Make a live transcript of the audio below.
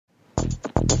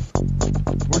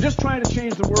just trying to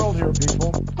change the world here,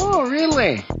 people. Oh,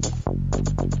 really?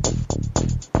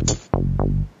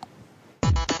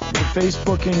 The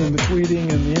Facebooking and the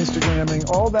tweeting and the Instagramming,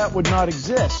 all that would not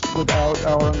exist without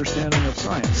our understanding of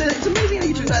science. It's amazing how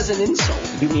you do that as an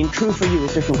insult. You mean true for you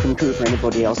is different from true for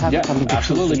anybody else? Yeah,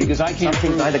 absolutely, because I can't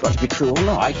Some things either got to be true or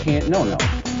not. I can't, no.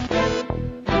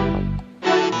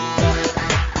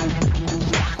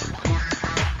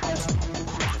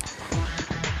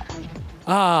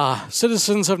 Ah,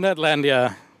 citizens of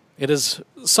Netlandia, it is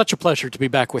such a pleasure to be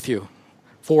back with you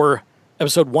for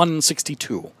episode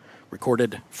 162,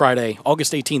 recorded Friday,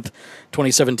 August 18th,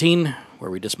 2017, where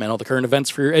we dismantle the current events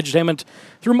for your edutainment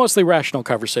through mostly rational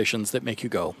conversations that make you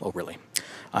go, oh really.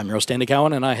 I'm your host, Andy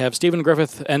Cowan, and I have Stephen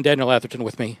Griffith and Daniel Atherton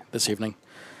with me this evening.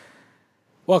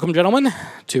 Welcome, gentlemen,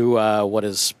 to what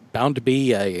is bound to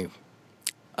be a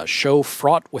show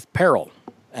fraught with peril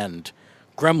and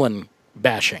gremlin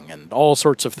bashing and all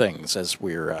sorts of things as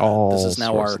we're this is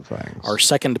now our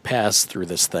second pass through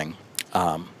this thing.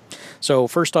 So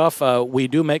first off, we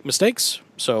do make mistakes,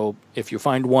 so if you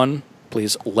find one,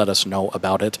 please let us know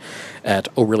about it at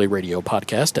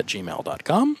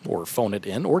ORLY-Radio-podcast@gmail.com, or phone it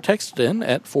in or text it in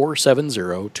at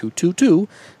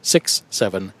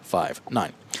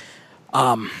 470-222-6759.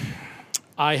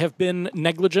 I have been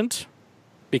negligent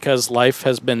because life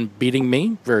has been beating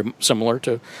me, very similar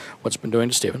to what's been doing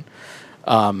to Stephen.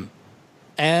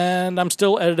 And I'm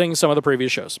still editing some of the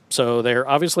previous shows. So they're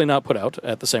obviously not put out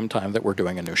at the same time that we're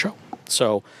doing a new show.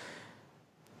 So,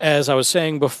 as I was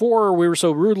saying before, we were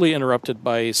so rudely interrupted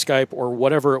by Skype or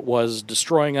whatever it was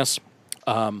destroying us.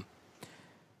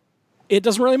 It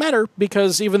doesn't really matter,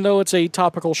 because even though it's a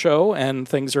topical show and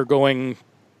things are going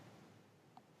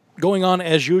on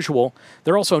as usual,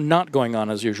 they're also not going on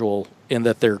as usual in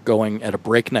that they're going at a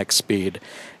breakneck speed,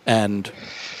 and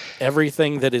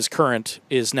everything that is current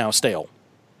is now stale.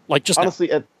 Like, just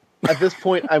honestly, at this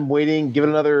point, I'm waiting. Give it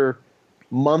another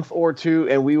month or two,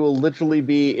 and we will literally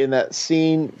be in that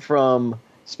scene from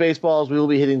Spaceballs. We will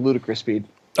be hitting ludicrous speed.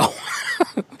 Oh,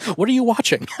 what are you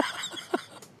watching?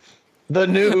 The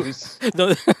news.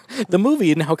 The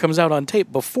movie now comes out on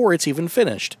tape before it's even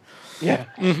finished. Yeah.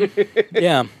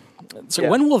 Yeah. So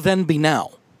when will then be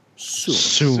now?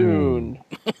 Soon.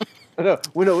 No,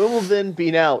 it will then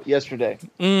be now yesterday.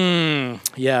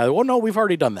 Yeah, well, no, we've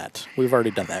already done that.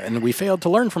 And we failed to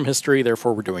learn from history,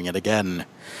 therefore we're doing it again.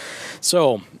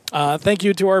 So, thank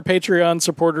you to our Patreon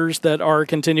supporters that are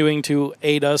continuing to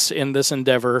aid us in this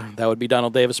endeavor. That would be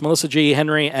Donald Davis, Melissa G.,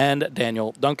 Henry, and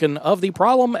Daniel Duncan of the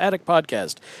Problem Addict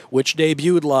podcast, which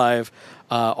debuted live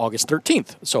August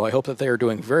 13th. So I hope that they are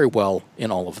doing very well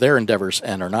in all of their endeavors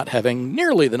and are not having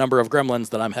nearly the number of gremlins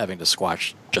that I'm having to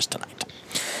squash just tonight.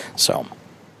 So,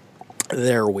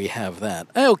 there we have that.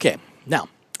 Okay, now,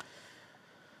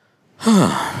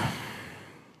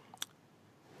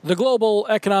 the Global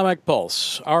Economic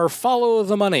Pulse, our Follow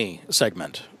the Money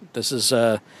segment. This is,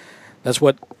 that's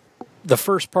what the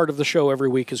first part of the show every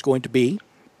week is going to be.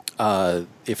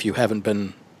 If you haven't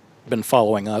been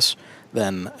following us,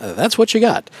 then that's what you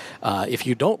got. If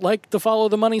you don't like the Follow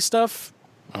the Money stuff,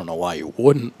 I don't know why you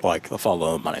wouldn't like the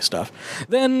Follow the Money stuff,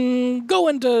 then go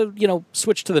into,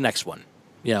 switch to the next one,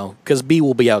 because B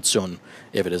will be out soon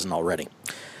if it isn't already.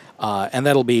 And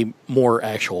that'll be more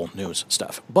actual news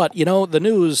stuff. But, the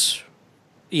news,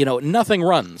 nothing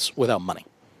runs without money.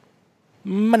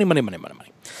 Money.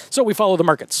 So we follow the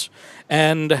markets.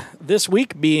 And this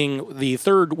week being the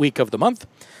third week of the month,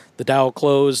 the Dow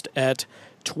closed at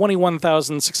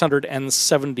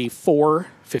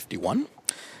 21,674.51.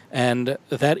 And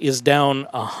that is down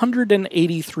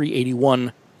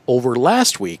 183.81 over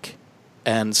last week.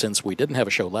 And since we didn't have a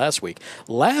show last week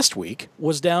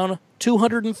was down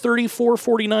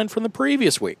 234.49 from the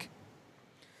previous week.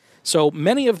 So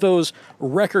many of those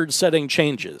record-setting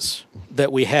changes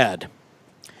that we had,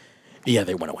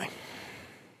 they went away.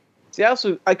 See, I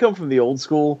come from the old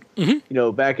school,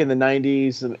 back in the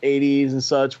 90s and 80s and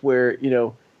such, where,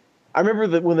 I remember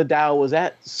that when the Dow was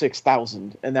at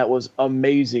 6,000, and that was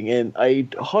amazing. And a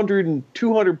 100 and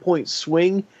 200 point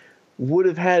swing would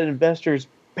have had investors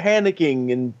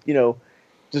panicking and,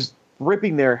 just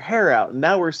ripping their hair out. And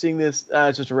now we're seeing this,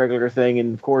 it's just a regular thing.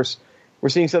 And of course, we're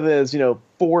seeing something that's,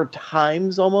 4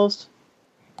 times almost.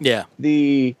 Yeah.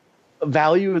 The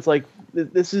value, it's like,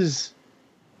 this is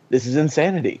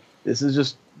insanity. This is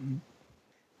just,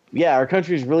 our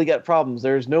country's really got problems.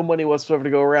 There's no money whatsoever to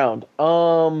go around.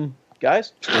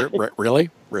 Guys? Really?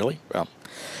 Well,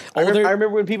 I remember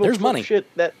when people there's took money.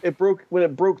 shit that it broke when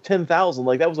it broke 10,000.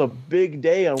 Like that was a big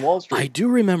day on Wall Street. I do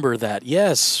remember that.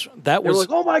 Yes, that They were was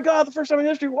like, "Oh my god, the first time in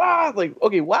history!" Wow, like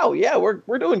okay, wow, yeah, we're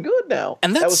doing good now.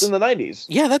 And that was that's- in the 90s.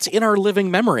 yeah, that's in our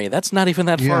living memory. That's not even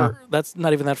that far. That's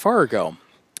not even that far ago.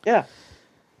 Yeah,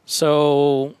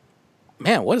 So,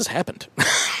 man, what has happened?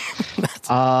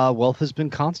 Wealth has been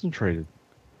concentrated.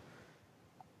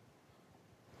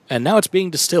 And now it's being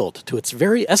distilled to its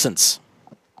very essence.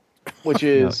 which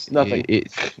is nothing.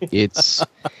 It's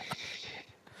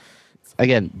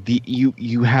again,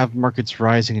 you have markets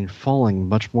rising and falling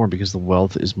much more because the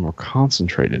wealth is more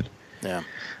concentrated. Yeah.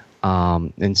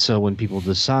 And so when people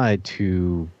decide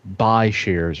to buy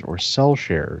shares or sell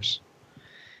shares,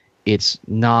 it's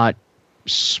not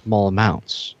small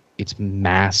amounts. It's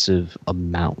massive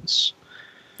amounts.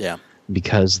 Yeah.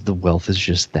 Because the wealth is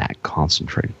just that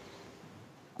concentrated.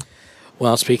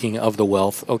 Well, speaking of the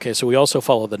wealth, okay, so we also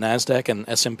follow the NASDAQ and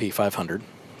S&P 500.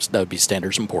 So that would be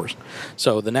Standards & Poor's.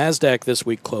 So the NASDAQ this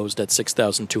week closed at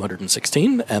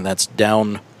 6,216, and that's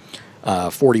down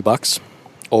 $40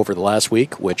 over the last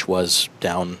week, which was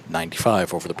down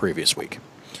 95 over the previous week.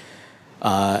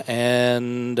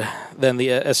 And then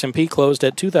the S&P closed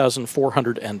at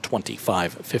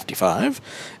 2,425.55,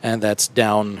 and that's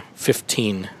down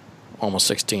 15, almost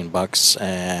 $16,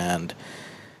 and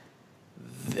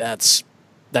that's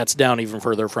down even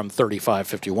further from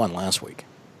 35.51 last week.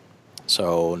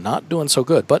 So not doing so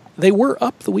good, but they were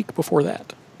up the week before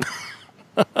that.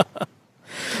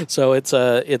 So it's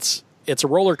a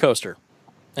roller coaster,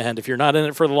 and if you're not in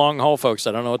it for the long haul, folks,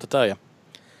 I don't know what to tell you.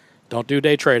 Don't do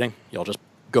day trading. You'll just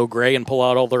go gray and pull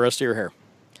out all the rest of your hair.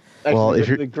 Actually, Well, if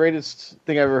the greatest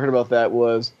thing I ever heard about that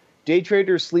was day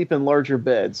traders sleep in larger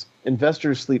beds.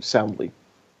 Investors sleep soundly.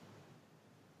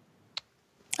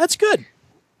 That's good.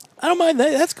 I don't mind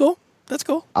that. That's cool. That's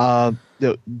cool. No,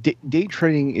 day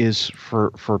trading is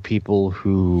for people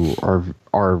who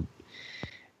are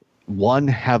one,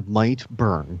 have might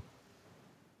burn,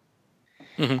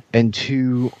 and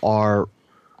two, are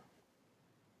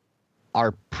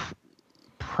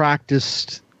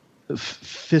practiced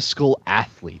fiscal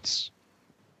athletes.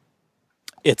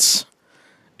 It's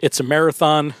a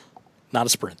marathon, not a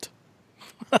sprint.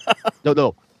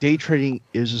 No. Day trading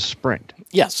is a sprint.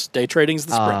 Yes, day trading's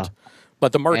the sprint.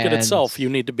 But the market and- itself, you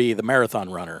need to be the marathon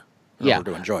runner in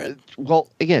order to enjoy it. Well,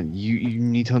 again, you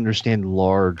need to understand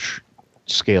large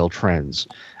scale trends.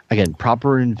 Again,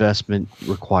 proper investment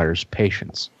requires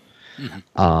patience,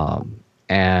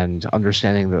 and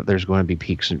understanding that there's going to be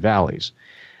peaks and valleys.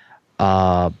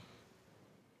 There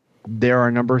are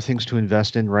a number of things to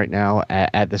invest in right now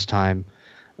at this time.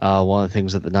 One of the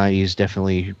things that the 90s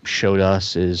definitely showed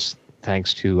us is,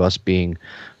 thanks to us being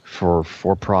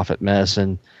for-profit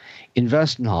medicine,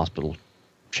 invest in hospital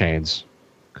chains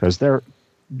because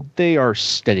they are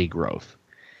steady growth.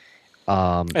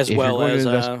 As well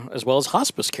as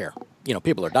hospice care. You know,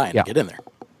 people are dying to get in there.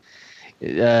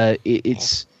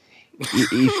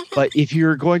 But if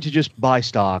you're going to just buy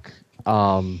stock,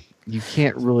 you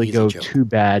can't really Easy go joke. too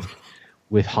bad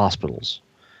with hospitals.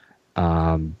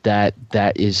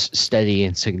 That is steady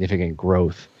and significant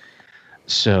growth.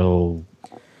 So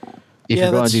if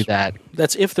you're going to do that,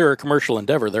 That's if they're a commercial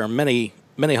endeavor. There are many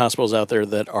hospitals out there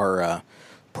that are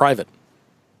private,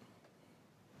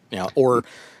 or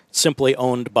simply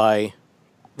owned by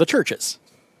the churches,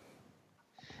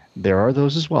 there are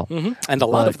those as well. and a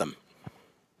lot of them.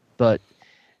 But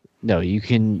no, you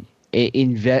can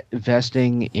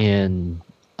investing in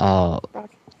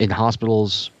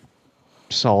hospitals,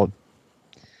 solid.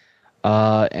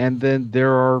 And then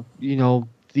there are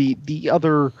the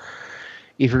other.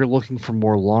 If you're looking for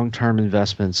more long-term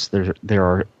investments, there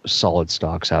are solid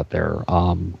stocks out there.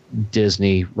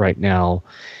 Disney right now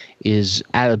is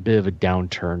at a bit of a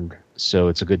downturn, so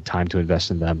it's a good time to invest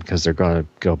in them because they're going to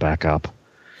go back up.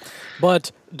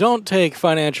 But don't take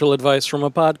financial advice from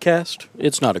a podcast.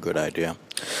 It's not a good idea.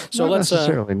 So Not let's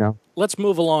necessarily, no. let's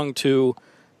move along to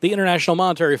the International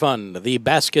Monetary Fund, the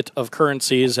basket of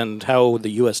currencies, and how the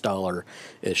U.S. dollar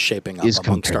is shaping up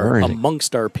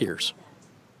amongst our peers.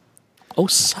 Oh,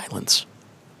 silence.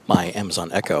 My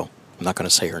Amazon Echo, I'm not going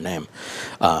to say her name,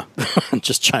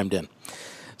 just chimed in.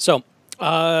 So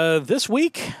this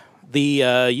week,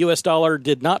 the U.S. dollar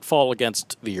did not fall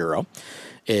against the euro.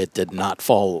 It did not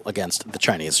fall against the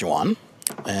Chinese yuan.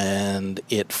 And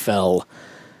it fell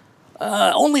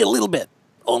only a little bit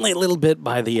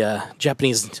by the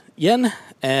Japanese yen,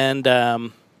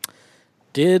 and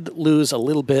did lose a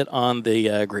little bit on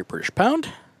the Great British Pound.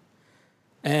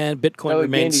 And Bitcoin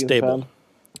remains stable.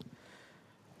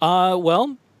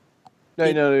 No,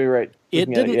 No, you're right.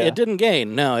 It didn't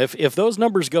gain. No, if those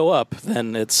numbers go up,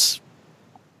 then it's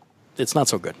not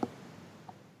so good.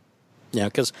 Yeah,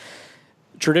 because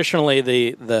traditionally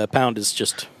the pound is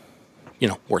just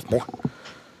worth more.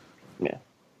 Yeah.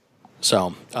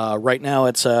 So right now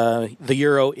it's the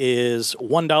euro is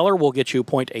 $1 will get you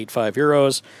 0.85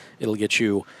 euros. It'll get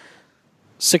you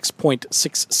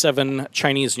 6.67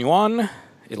 Chinese yuan.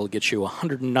 It'll get you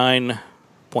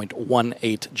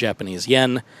 109.18 Japanese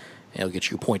yen. It'll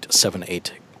get you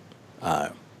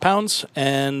 0.78 pounds.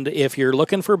 And if you're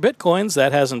looking for bitcoins,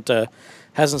 that hasn't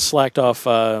slacked off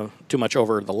too much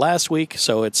over the last week,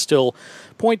 so it's still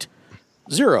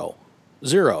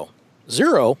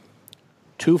 0.00024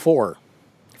 for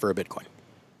a bitcoin.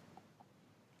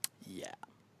 Yeah.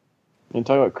 And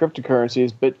talking about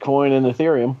cryptocurrencies, Bitcoin and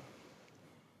Ethereum.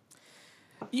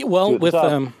 Yeah, well, with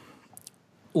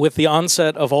the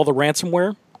onset of all the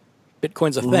ransomware,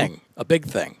 Bitcoin's a thing, a big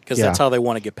thing, because that's how they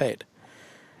want to get paid.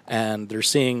 And they're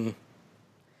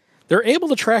able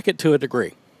to track it to a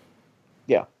degree.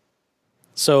 Yeah.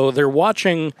 So they're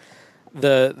watching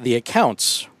the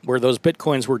accounts where those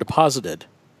Bitcoins were deposited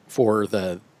for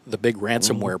the big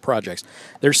ransomware projects.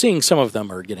 They're seeing some of them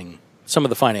some of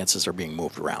the finances are being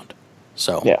moved around.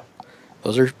 So yeah,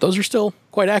 those are still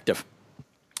quite active.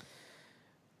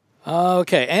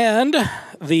 Okay, and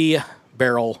the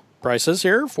barrel prices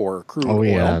here for crude oil.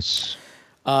 Yes.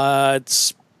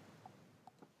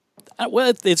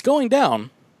 It's going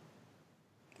down,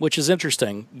 which is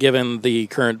interesting given the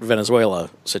current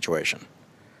Venezuela situation.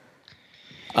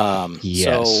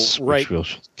 Yes, so which we'll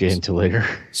get into later.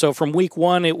 So from week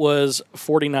 1, it was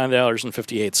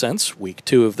 $49.58. Week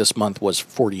 2 of this month was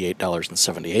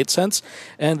 $48.78.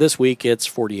 And this week, it's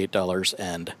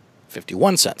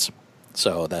 $48.51.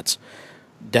 So that's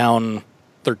down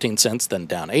 13 cents, then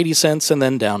down 80 cents, and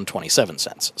then down 27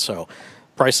 cents. So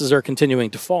prices are continuing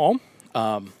to fall.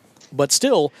 But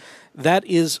still, that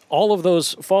is, all of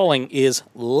those falling is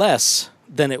less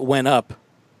than it went up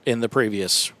in the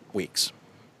previous weeks.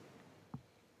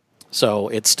 So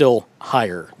it's still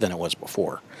higher than it was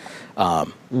before. Yeah,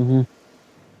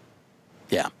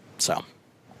 so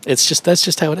that's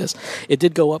just how it is. It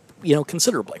did go up,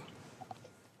 considerably.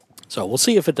 So we'll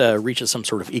see if it reaches some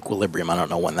sort of equilibrium. I don't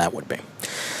know when that would be.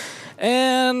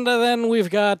 And then we've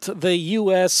got the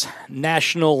U.S.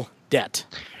 national debt.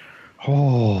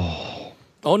 Oh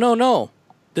no,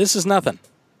 this is nothing.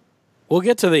 We'll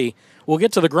get to the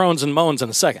groans and moans in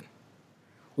a second.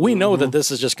 We know that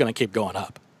this is just going to keep going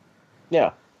up.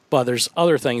 Yeah. But there's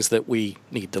other things that we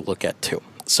need to look at too.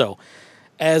 So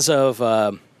as of,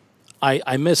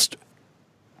 I missed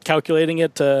calculating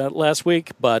it last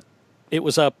week, but it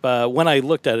was up, when I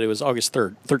looked at it, it was August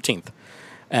 13th.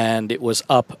 And it was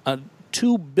up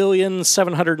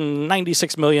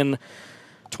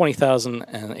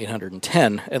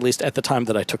 $2,796,020,810, at least at the time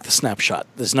that I took the snapshot.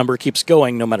 This number keeps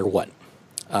going no matter what.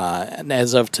 And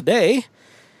as of today,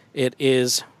 it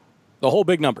is the whole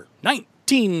big number,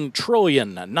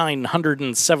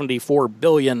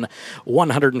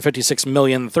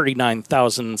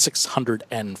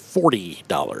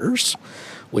 $19,974,156,039,640,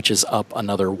 which is up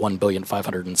another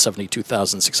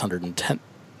 $1,572,610.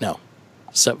 No,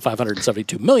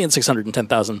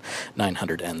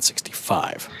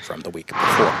 $572,610,965 from the week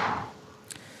before.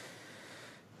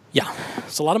 Yeah,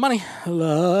 it's a lot of money. A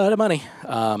lot of money.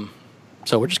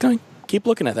 So we're just going to keep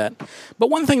looking at that. But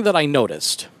one thing that I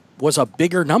noticed was a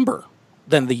bigger number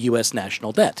than the U.S.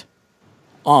 national debt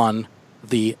on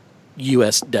the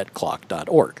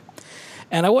usdebtclock.org.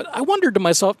 And I wondered to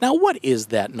myself, now what is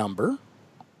that number?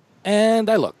 And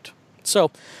I looked.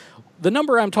 So the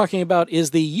number I'm talking about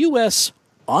is the U.S.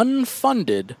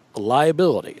 unfunded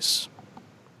liabilities.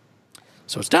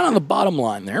 So it's down on the bottom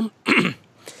line there.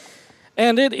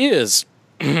 And it is,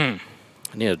 I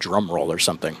need a drum roll or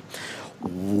something,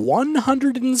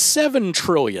 107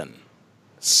 trillion.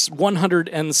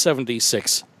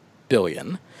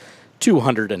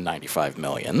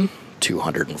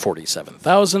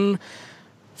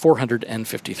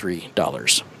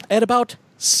 at about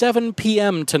 7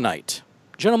 p.m. tonight.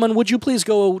 Gentlemen, would you please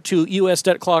go to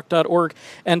usdebtclock.org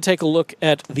and take a look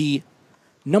at the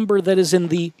number that is in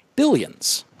the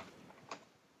billions?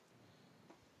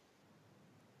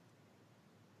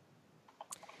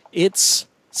 It's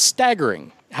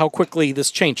staggering how quickly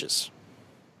this changes.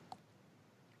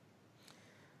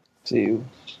 See,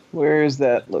 where is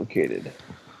that located?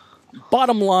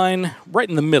 Bottom line, right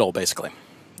in the middle, basically.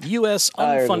 U.S.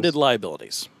 unfunded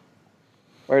liabilities.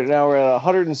 Right now we're at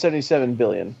 177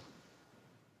 billion.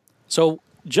 So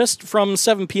just from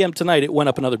 7 p.m. tonight, it went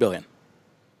up another billion.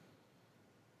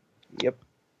 Yep.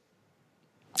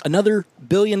 another $1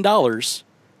 billion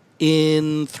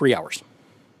in 3 hours.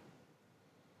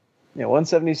 Yeah,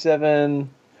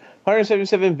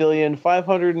 177 billion,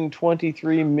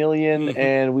 523 million,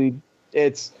 and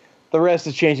it's the rest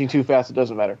is changing too fast. It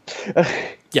doesn't matter.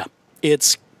 Yeah,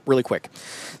 it's really quick.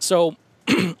 So,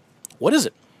 what is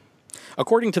it?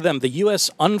 According to them, the U.S.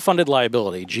 unfunded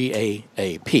liability,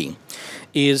 GAAP,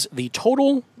 is the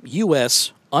total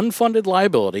U.S. unfunded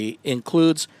liability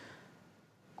includes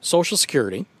Social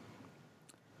Security,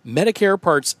 Medicare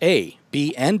Parts A,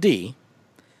 B, and D,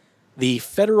 the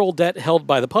federal debt held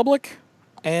by the public,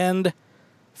 and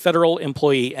federal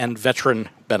employee and veteran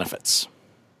benefits.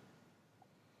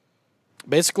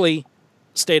 Basically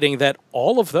stating that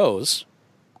all of those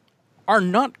are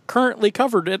not currently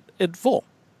covered at full.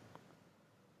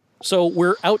 So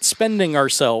we're outspending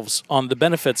ourselves on the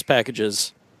benefits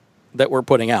packages that we're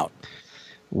putting out.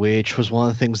 Which was one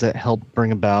of the things that helped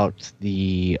bring about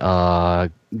the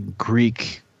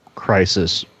Greek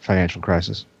crisis, financial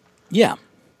crisis. Yeah.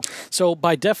 So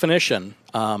by definition,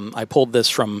 I pulled this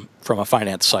from a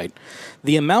finance site,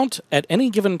 the amount at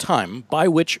any given time by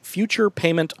which future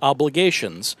payment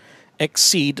obligations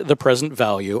exceed the present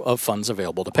value of funds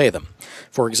available to pay them.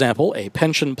 For example, a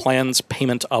pension plan's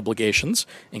payment obligations,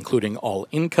 including all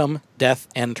income, death,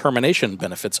 and termination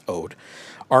benefits owed,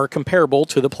 are comparable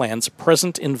to the plan's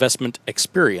present investment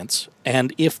experience,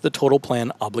 and if the total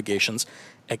plan obligations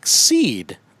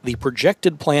exceed the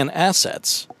projected plan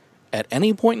assets at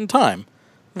any point in time,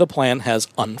 the plan has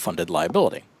unfunded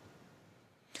liability.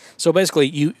 So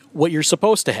basically, what you're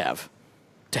supposed to have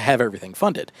everything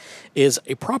funded is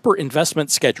a proper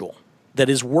investment schedule that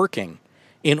is working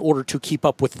in order to keep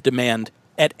up with the demand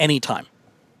at any time.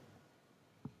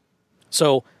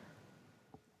 So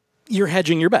you're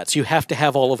hedging your bets. You have to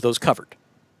have all of those covered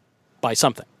by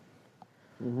something.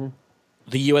 Mm-hmm.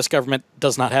 The U.S. government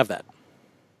does not have that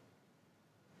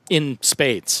in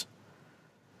spades.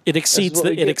 It exceeds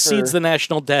the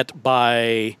national debt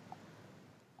by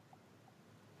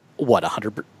what,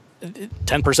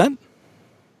 10%?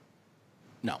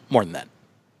 No, more than that.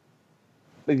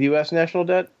 The U.S. national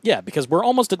debt? Yeah, because we're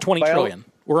almost at 20 trillion.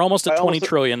 We're almost at 20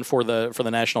 trillion for the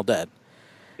national debt.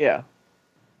 Yeah.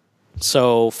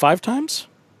 So 5 times?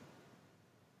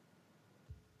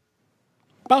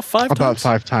 About 5 times. About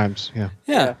 5 times, yeah.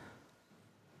 Yeah.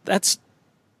 That's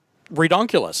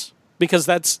redonkulous because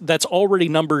that's already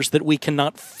numbers that we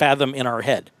cannot fathom in our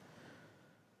head.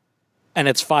 And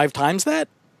it's 5 times that?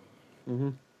 Mm-hmm.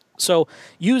 So,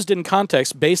 used in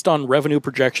context based on revenue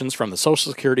projections from the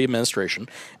Social Security Administration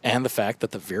and the fact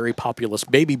that the very populous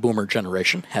baby boomer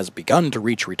generation has begun to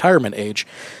reach retirement age,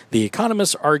 the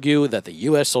economists argue that the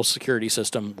U.S. Social Security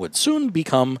system would soon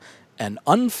become an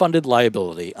unfunded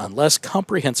liability unless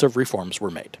comprehensive reforms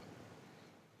were made.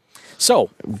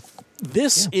 So,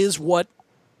 this is what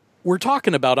we're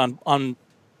talking about on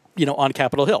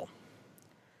Capitol Hill.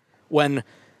 When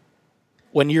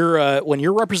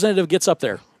your representative gets up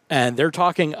there and they're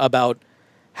talking about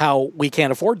how we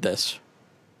can't afford this,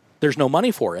 there's no money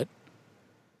for it.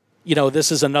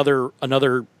 This is another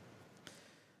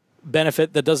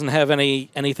benefit that doesn't have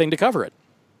anything to cover it.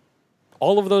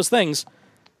 All of those things,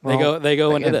 they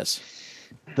go into this.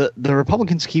 The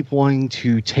Republicans keep wanting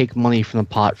to take money from the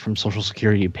pot from Social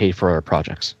Security to pay for our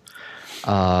projects,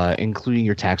 including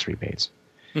your tax rebates.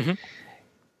 Mm-hmm.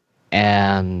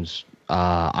 And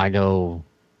I know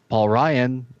Paul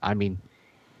Ryan,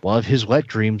 one of his wet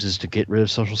dreams is to get rid of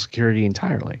Social Security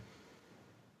entirely.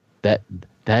 That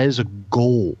is a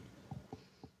goal.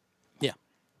 Yeah.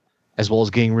 As well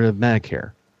as getting rid of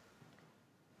Medicare.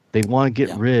 They want to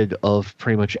get rid of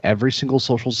pretty much every single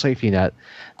social safety net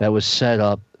that was set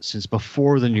up since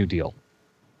before the New Deal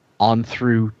on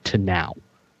through to now.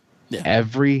 Yeah.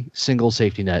 Every single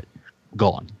safety net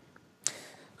gone.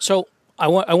 So I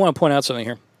want to point out something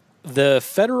here. The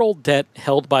federal debt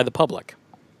held by the public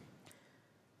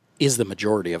is the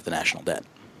majority of the national debt.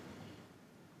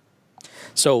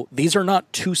 So these are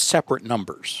not 2 separate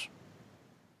numbers.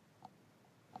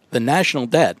 The national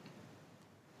debt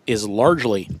is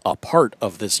largely a part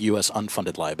of this U.S.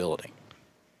 unfunded liability.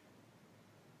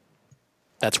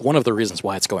 That's one of the reasons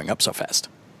why it's going up so fast.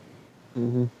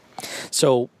 Mm-hmm.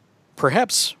 So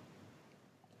perhaps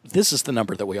this is the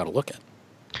number that we ought to look at.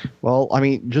 Well,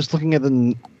 just looking at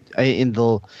the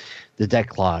debt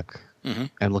clock, mm-hmm.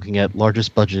 and looking at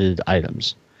largest budgeted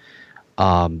items,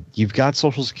 you've got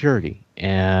Social Security,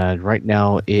 and right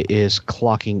now it is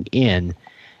clocking in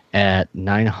at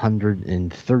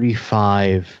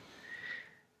 935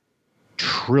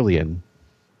 trillion.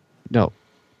 No.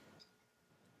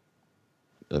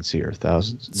 Let's see here,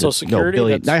 thousands. Social Security? No,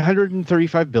 billion.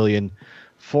 935 billion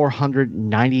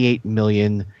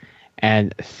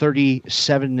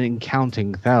 498,037 and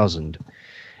counting thousand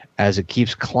as it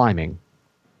keeps climbing.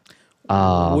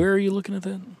 Where are you looking at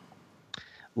that?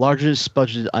 Largest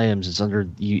budgeted items is under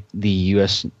the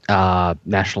U.S.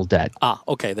 National debt.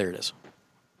 Okay, there it is.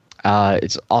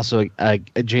 It's also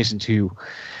adjacent to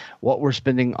what we're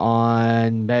spending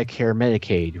on Medicare,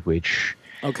 Medicaid, which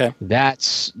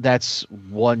that's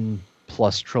 $1+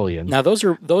 trillion. Now those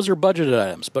are budgeted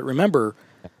items, but remember,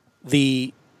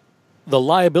 the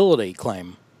liability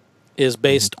claim is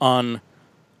based on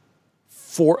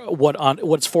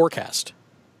what's forecast.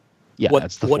 Yeah,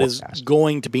 that's the what forecast. is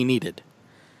going to be needed,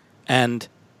 and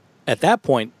at that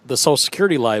point, the Social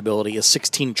Security liability is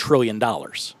 $16 trillion.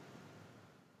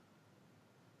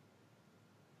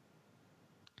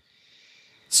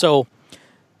 So,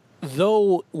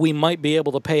 though we might be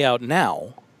able to pay out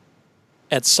now,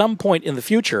 at some point in the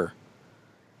future,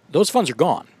 those funds are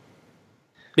gone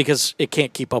because it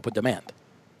can't keep up with demand.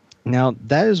 Now,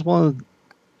 that is one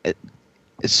of,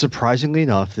 surprisingly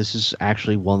enough, this is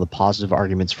actually one of the positive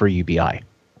arguments for UBI.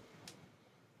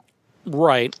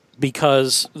 Right,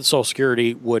 because Social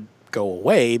Security would go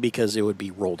away because it would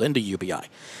be rolled into UBI.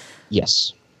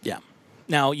 Yes. Yeah.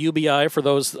 Now, UBI, for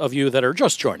those of you that are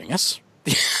just joining us,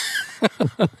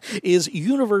 is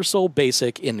universal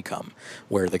basic income,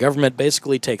 where the government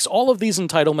basically takes all of these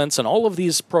entitlements and all of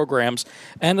these programs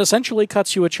and essentially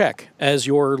cuts you a check as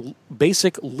your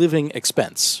basic living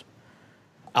expense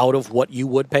out of what you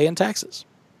would pay in taxes.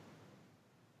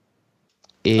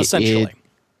 Essentially.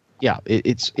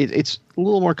 It's a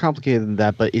little more complicated than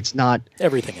that, but it's not.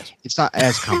 Everything is. It's not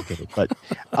as complicated, but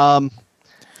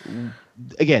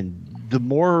again, the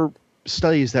more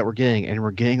studies that we're getting, and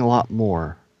we're getting a lot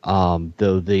more.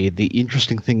 Though the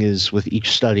interesting thing is, with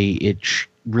each study, it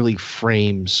really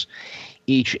frames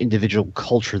each individual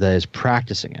culture that is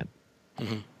practicing it.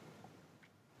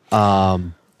 Mm-hmm.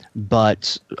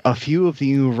 But a few of the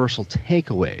universal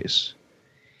takeaways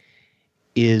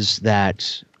is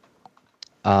that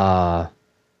health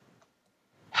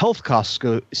costs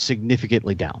go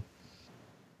significantly down.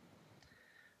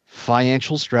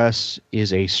 Financial stress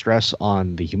is a stress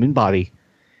on the human body,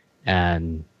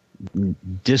 and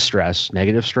distress,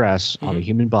 negative stress on the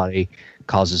human body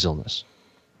causes illness.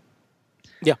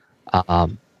 Yeah.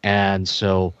 And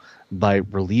so by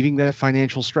relieving that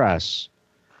financial stress,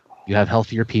 you have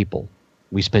healthier people.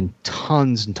 We spend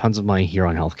tons and tons of money here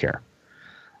on healthcare.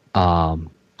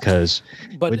 Because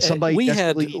when somebody we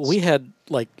had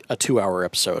like a 2-hour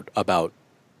episode about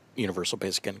universal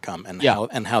basic income and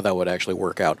how that would actually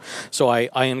work out. So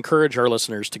I encourage our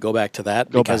listeners to go back to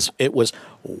that because it was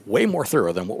way more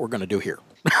thorough than what we're going to do here.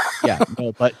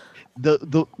 But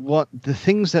the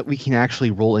things that we can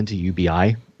actually roll into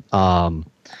UBI,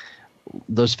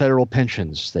 those federal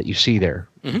pensions that you see there,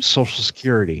 Social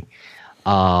Security,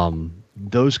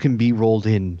 those can be rolled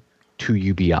in to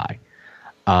UBI.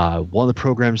 One of the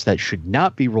programs that should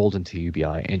not be rolled into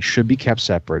UBI and should be kept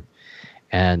separate,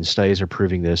 and studies are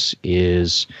proving this,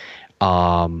 is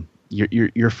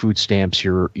your food stamps,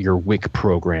 your WIC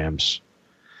programs,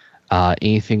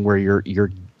 anything where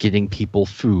you're getting people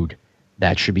food,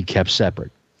 that should be kept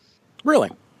separate. Really?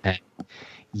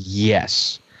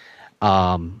 Yes.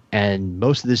 And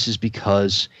most of this is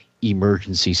because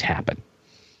emergencies happen.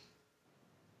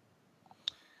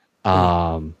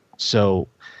 So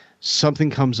something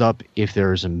comes up, if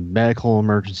there's a medical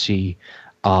emergency,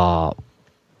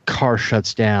 car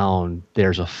shuts down,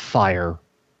 there's a fire,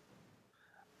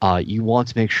 you want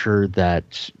to make sure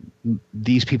that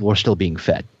these people are still being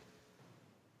fed.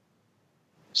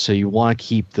 So you want to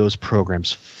keep those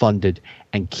programs funded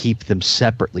and keep them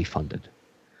separately funded.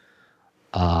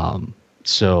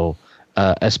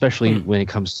 Especially when it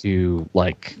comes to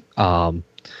like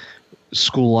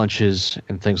school lunches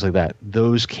and things like that,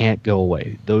 those can't go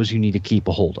away. Those you need to keep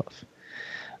a hold of.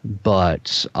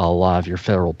 But a lot of your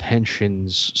federal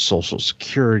pensions, Social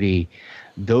Security,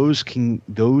 those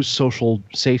social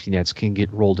safety nets can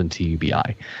get rolled into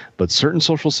UBI. But certain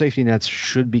social safety nets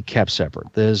should be kept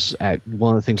separate. This is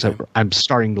one of the things that I'm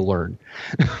starting to learn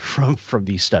from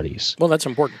these studies. Well, that's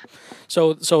important.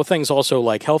 So things also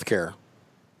like healthcare,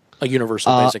 a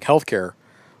universal basic healthcare,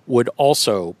 would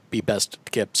also be best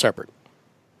kept separate.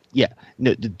 Yeah,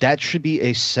 no, that should be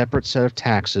a separate set of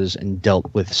taxes and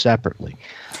dealt with separately.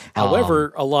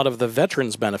 However, a lot of the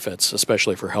veterans' benefits,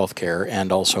 especially for healthcare,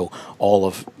 and also all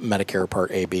of Medicare Part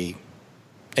A, B,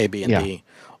 and D,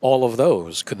 all of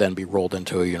those could then be rolled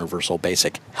into a universal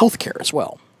basic healthcare as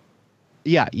well.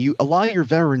 Yeah, a lot of your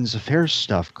Veterans Affairs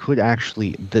stuff could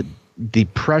actually the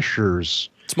pressures.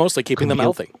 It's mostly keeping them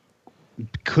healthy.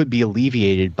 Could be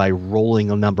alleviated by rolling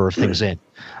a number of things in.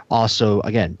 Also,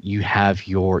 again, you have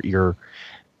your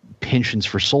pensions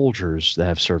for soldiers that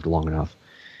have served long enough,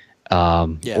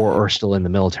 or are still in the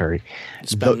military.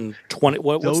 Spend 20.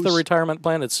 What's the retirement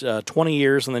plan? It's 20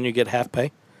 years, and then you get half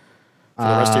pay for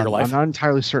the rest of your life. I'm not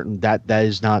entirely certain. That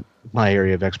is not my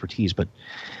area of expertise, but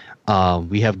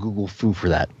we have Google Fu for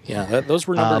that. Yeah, those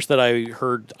were numbers that I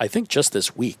heard, I think, just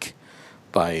this week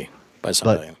by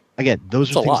somebody. But again,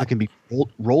 those are things that can be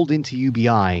rolled into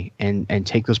UBI and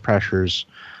take those pressures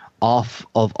off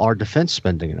of our defense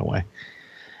spending in a way,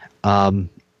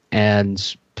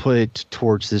 and put it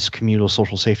towards this communal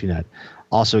social safety net.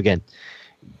 Also, again,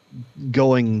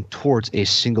 going towards a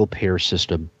single payer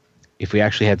system. If we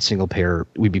actually had single payer,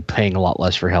 we'd be paying a lot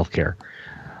less for healthcare.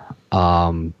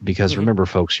 Because remember,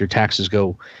 folks, your taxes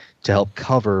go to help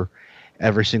cover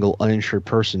every single uninsured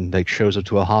person that shows up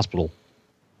to a hospital.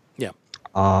 Yeah.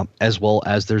 As well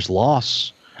as there's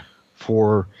loss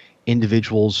for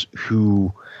individuals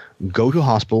who go to a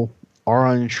hospital, are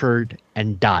uninsured,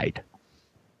 and died.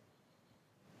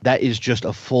 That is just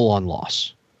a full-on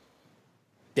loss.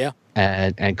 Yeah.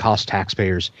 And cost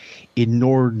taxpayers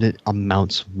inordinate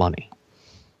amounts of money.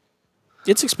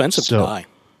 It's expensive to die.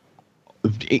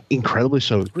 Incredibly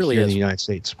so. It really here in the United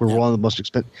States. We're one of the most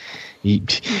expensive.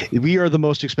 We are the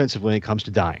most expensive when it comes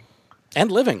to dying.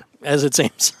 And living, as it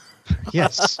seems.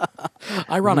 Yes.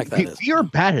 Ironic that is. We are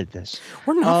bad at this.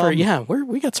 We're not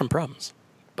we got some problems.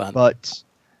 But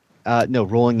no,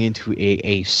 rolling into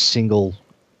a single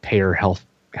payer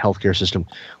healthcare system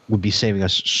would be saving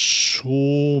us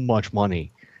so much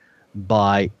money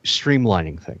by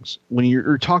streamlining things. When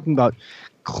you're talking about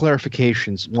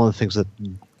clarifications, one of the things that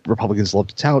Republicans love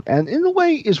to tout, and in a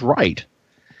way is right,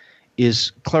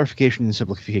 is clarification and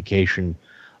simplification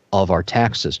of our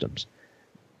tax systems.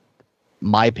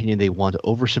 My opinion, they want to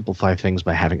oversimplify things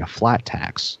by having a flat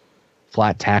tax.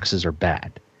 Flat taxes are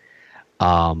bad.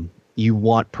 You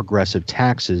want progressive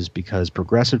taxes because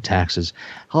progressive taxes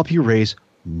help you raise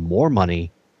more money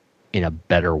in a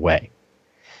better way.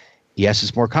 Yes,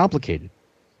 it's more complicated,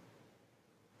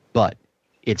 but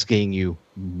it's getting you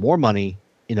more money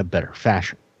in a better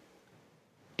fashion.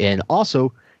 And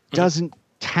also doesn't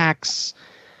tax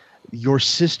your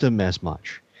system as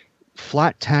much.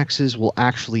 Flat taxes will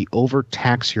actually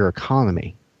overtax your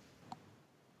economy,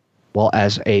 while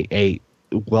as a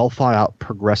well thought out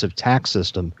progressive tax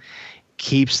system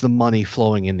keeps the money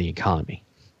flowing in the economy.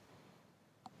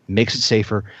 Makes it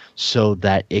safer so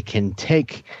that it can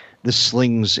take the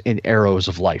slings and arrows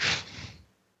of life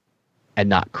and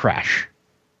not crash.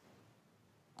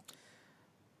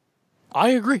 I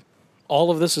agree.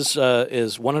 All of this is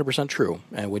 100% true,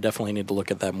 and we definitely need to look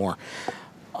at that more.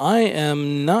 I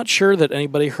am not sure that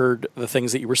anybody heard the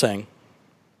things that you were saying.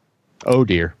 Oh,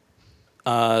 dear.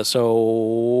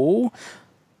 So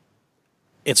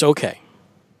it's okay.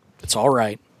 It's all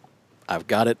right. I've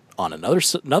got it on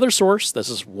another source. This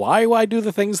is why I do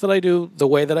the things that I do the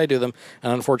way that I do them,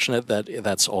 and unfortunate that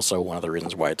that's also one of the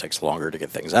reasons why it takes longer to get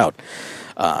things out.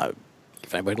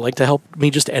 If anybody would like to help me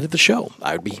just edit the show,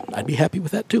 I'd be happy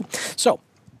with that too. So,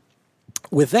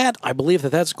 with that, I believe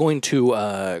that that's going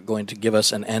to give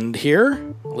us an end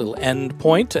here, a little end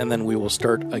point, and then we will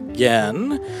start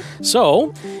again.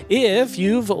 So, if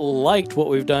you've liked what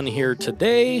we've done here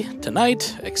today,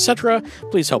 tonight, etc.,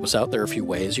 please help us out. There are a few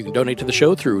ways. You can donate to the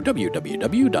show through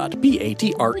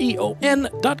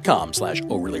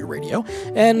www.patreon.com/ORLY-Radio,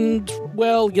 and,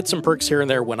 well, get some perks here and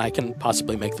there when I can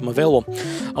possibly make them available.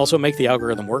 Also, make the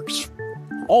algorithm works.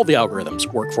 All the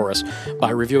algorithms work for us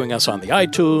by reviewing us on the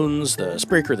iTunes, the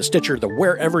Spreaker, the Stitcher, the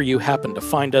wherever you happen to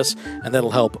find us, and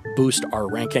that'll help boost our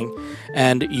ranking.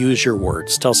 And use your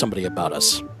words. Tell somebody about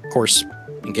us. Of course,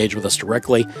 engage with us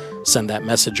directly. Send that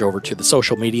message over to the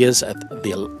social medias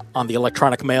on the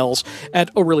electronic mails at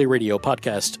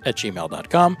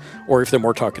ORLY-RADIO-podcast@gmail.com. Or if they're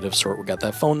more talkative sort, we got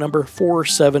that phone number,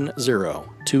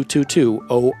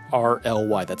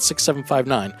 470-222-ORLY. That's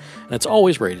 6759. And it's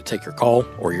always ready to take your call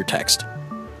or your text.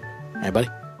 Anybody?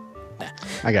 Nah.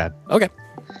 I got it. Okay.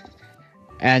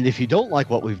 And if you don't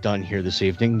like what we've done here this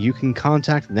evening, you can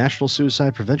contact the National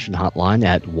Suicide Prevention Hotline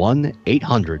at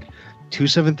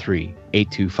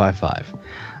 1-800-273-8255.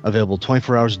 Available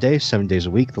 24 hours a day, 7 days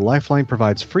a week, the Lifeline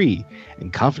provides free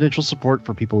and confidential support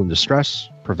for people in distress,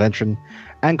 prevention,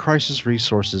 and crisis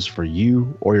resources for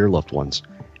you or your loved ones.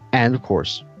 And, of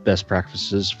course, best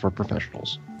practices for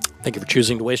professionals. Thank you for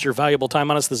choosing to waste your valuable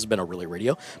time on us. This has been ORLY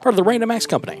Radio, part of the Random Acts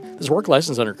Company. This is work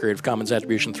license under Creative Commons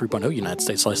Attribution 3.0 United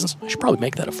States license. I should probably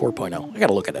make that a 4.0. I got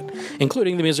to look at it.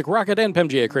 Including the music Rocket and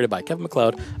PEMGA created by Kevin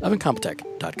MacLeod of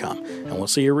Incompetech.com. And we'll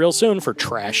see you real soon for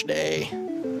Trash Day.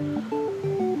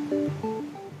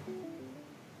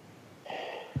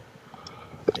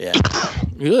 Yeah.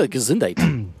 Ugh, Gesundheit.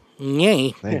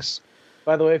 Yay. Thanks.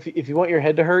 By the way, if you want your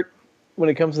head to hurt when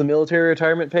it comes to the military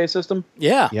retirement pay system,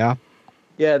 Yeah.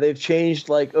 yeah, they've changed,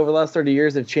 like, over the last 30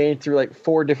 years, they've changed through, like,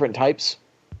 4 different types.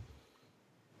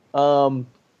 The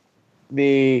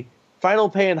final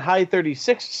pay and high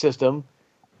 36 system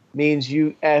means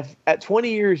you have, at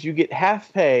 20 years, you get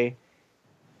half pay,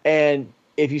 and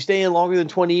if you stay in longer than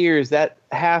 20 years, that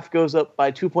half goes up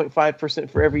by 2.5%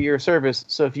 for every year of service.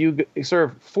 So if you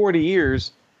serve 40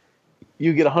 years,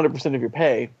 you get 100% of your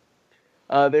pay.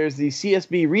 There's the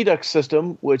CSB Redux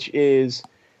system, which is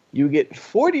you get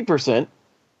 40%,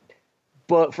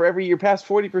 but for every year past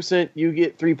 40%, you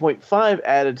get 3.5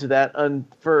 added to that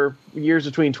for years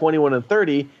between 21 and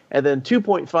 30, and then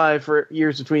 2.5 for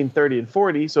years between 30 and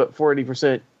 40. So at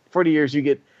 40 years, you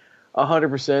get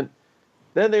 100%.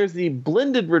 Then there's the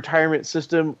blended retirement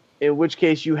system, in which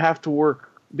case you have to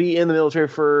be in the military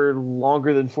for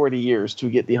longer than 40 years to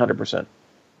get the 100%.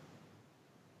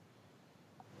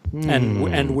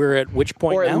 And we're at which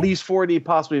point or now? at least 40,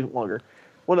 possibly longer.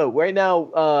 Well, no, right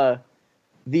now,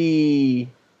 the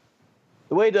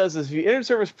way it does is if you entered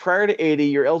service prior to 80,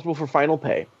 you're eligible for final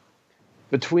pay.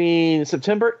 Between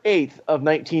September 8th of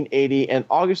 1980 and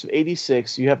August of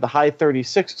 86, you have the high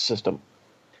 36 system.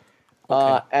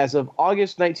 Okay. As of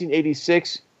August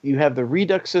 1986, you have the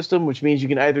Redux system, which means you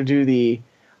can either do the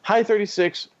high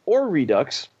 36 or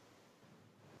Redux.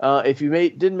 If you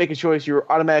didn't make a choice, you were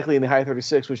automatically in the high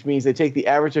 36, which means they take the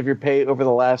average of your pay over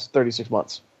the last 36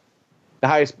 months. The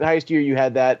highest year you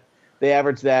had that, they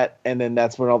average that, and then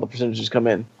that's when all the percentages come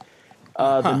in.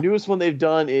 The newest one they've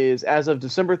done is as of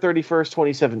December 31st,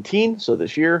 2017, so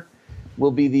this year,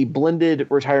 will be the blended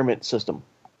retirement system.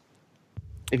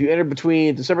 If you enter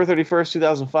between December 31st,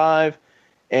 2005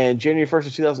 and January 1st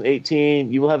of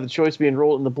 2018, you will have the choice to be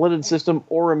enrolled in the blended system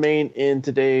or remain in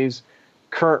today's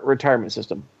current retirement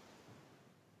system.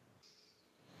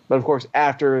 But of course,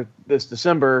 after this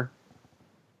December...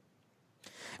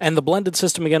 And the blended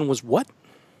system again was what?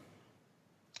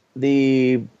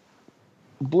 The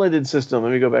blended system,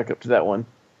 let me go back up to that one.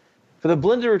 For the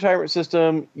blended retirement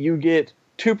system, you get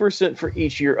 2% for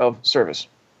each year of service.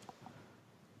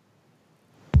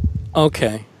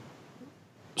 Okay.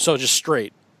 So just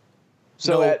straight.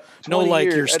 So at no 20 like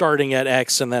years, you're starting at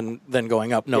X and then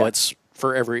going up. No, Yeah. it's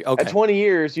for every... Okay. At 20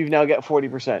 years, you've now got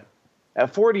 40%.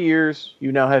 At 40 years,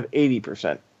 you now have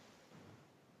 80%.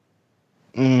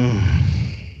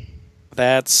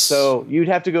 That's... So you'd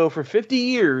have to go for 50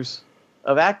 years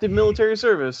of active military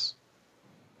service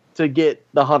to get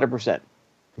the 100%.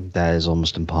 That is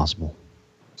almost impossible.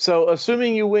 So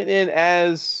assuming you went in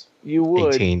as you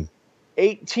would...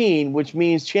 18, which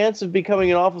means chance of becoming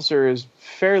an officer is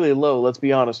fairly low, let's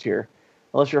be honest here.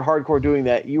 Unless you're hardcore doing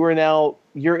that. You're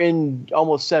in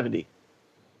almost 70.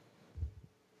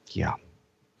 Yeah.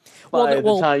 By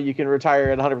the time you can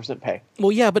retire at 100% pay.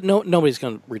 Well, yeah, but nobody's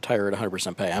going to retire at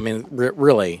 100% pay. I mean,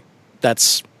 really,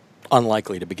 that's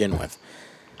unlikely to begin with.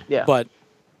 Yeah. But,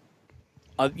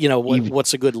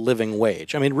 what's a good living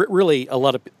wage? I mean, really, a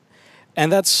lot of...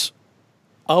 And that's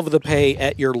of the pay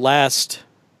at your last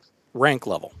rank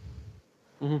level.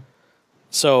 Mm-hmm.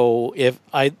 So if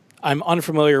I'm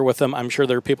unfamiliar with them, I'm sure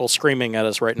there are people screaming at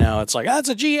us right now. It's like, it's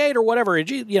a G8 or whatever,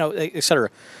 et cetera.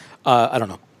 I don't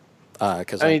know.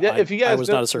 Because if you guys was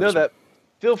not a know that,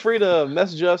 feel free to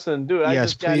message us and do it.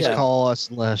 Yes, please call us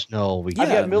and let us know. I've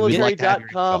got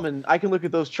military.com, and I can look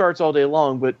at those charts all day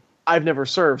long, but I've never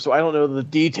served, so I don't know the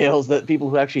details that people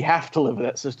who actually have to live in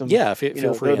that system. Yeah,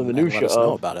 feel free to and let us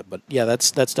know about it. But yeah,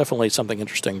 that's definitely something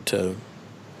interesting to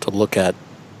look at.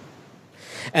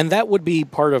 And that would be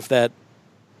part of that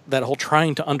whole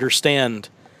trying to understand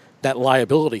that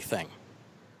liability thing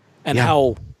and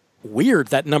how weird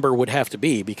that number would have to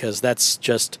be, because that's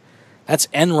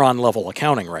Enron level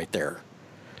accounting right there.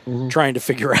 Mm-hmm. Trying to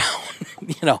figure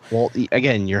out, Well,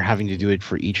 again, you're having to do it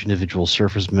for each individual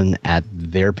serviceman at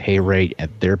their pay rate,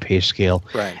 at their pay scale,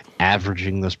 right?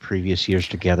 Averaging those previous years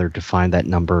together to find that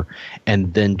number,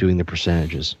 and then doing the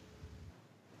percentages.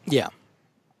 Yeah.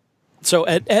 So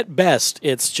at best,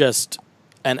 it's just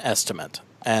an estimate,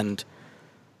 and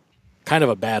kind of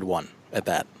a bad one at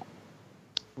that.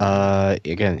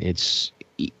 Again, it's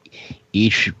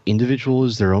each individual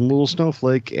is their own little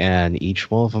snowflake, and each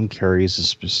one of them carries a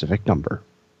specific number.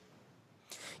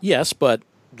 Yes, but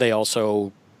they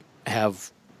also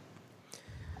have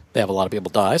a lot of people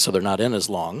die, so they're not in as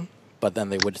long, but then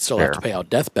they would still have to pay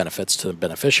out death benefits to the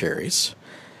beneficiaries.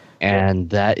 And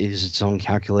that is its own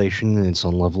calculation and its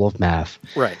own level of math.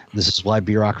 Right. This is why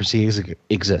bureaucracy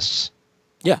exists.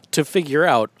 Yeah, to figure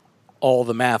out all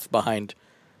the math behind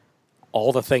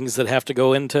all the things that have to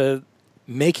go into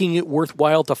making it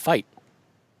worthwhile to fight.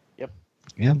 Yep.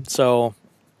 Yeah. So,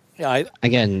 yeah,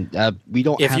 We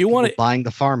don't If have you people wanna- buying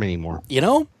the farm anymore.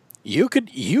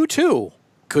 you too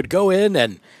could go in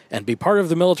and be part of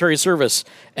the military service,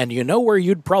 and you know where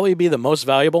you'd probably be the most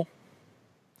valuable?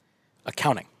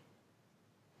 Accounting.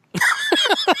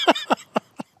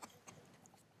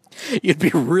 You'd be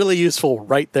really useful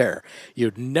right there.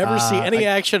 You'd never see any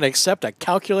action except a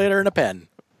calculator and a pen.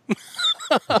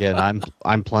 Again,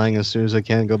 I'm planning as soon as I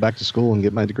can go back to school and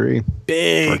get my degree for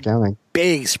Big, accounting.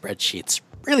 big spreadsheets.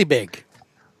 Really big.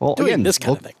 Well, Doing again, this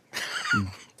kind of thing.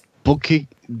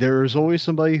 There's always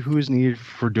somebody who is needed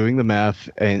for doing the math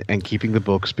and keeping the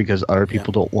books because other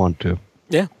people don't want to.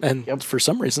 Yeah, and for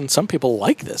some reason, some people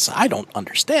like this. I don't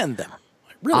understand them.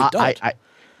 I really don't.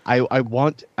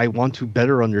 I want to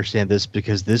better understand this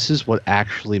because this is what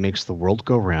actually makes the world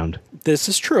go round. This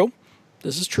is true.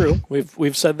 This is true.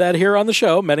 We've said that here on the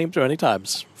show many, many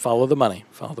times. Follow the money.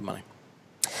 Follow the money.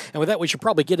 And with that, we should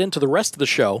probably get into the rest of the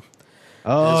show.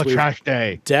 Oh, trash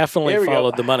day. Definitely There we go.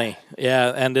 followed the money.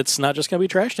 Yeah, and it's not just going to be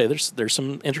trash day. There's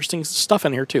some interesting stuff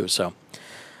in here too. So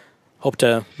hope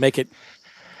to make it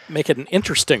an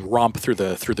interesting romp through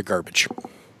the garbage.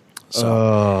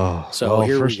 So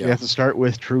here first we we go. have to start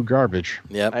with true garbage.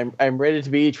 Yep. I'm ready to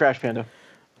be Trash Panda.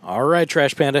 All right,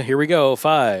 Trash Panda. Here we go.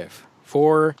 5,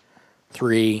 4,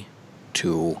 3,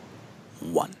 2,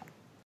 1.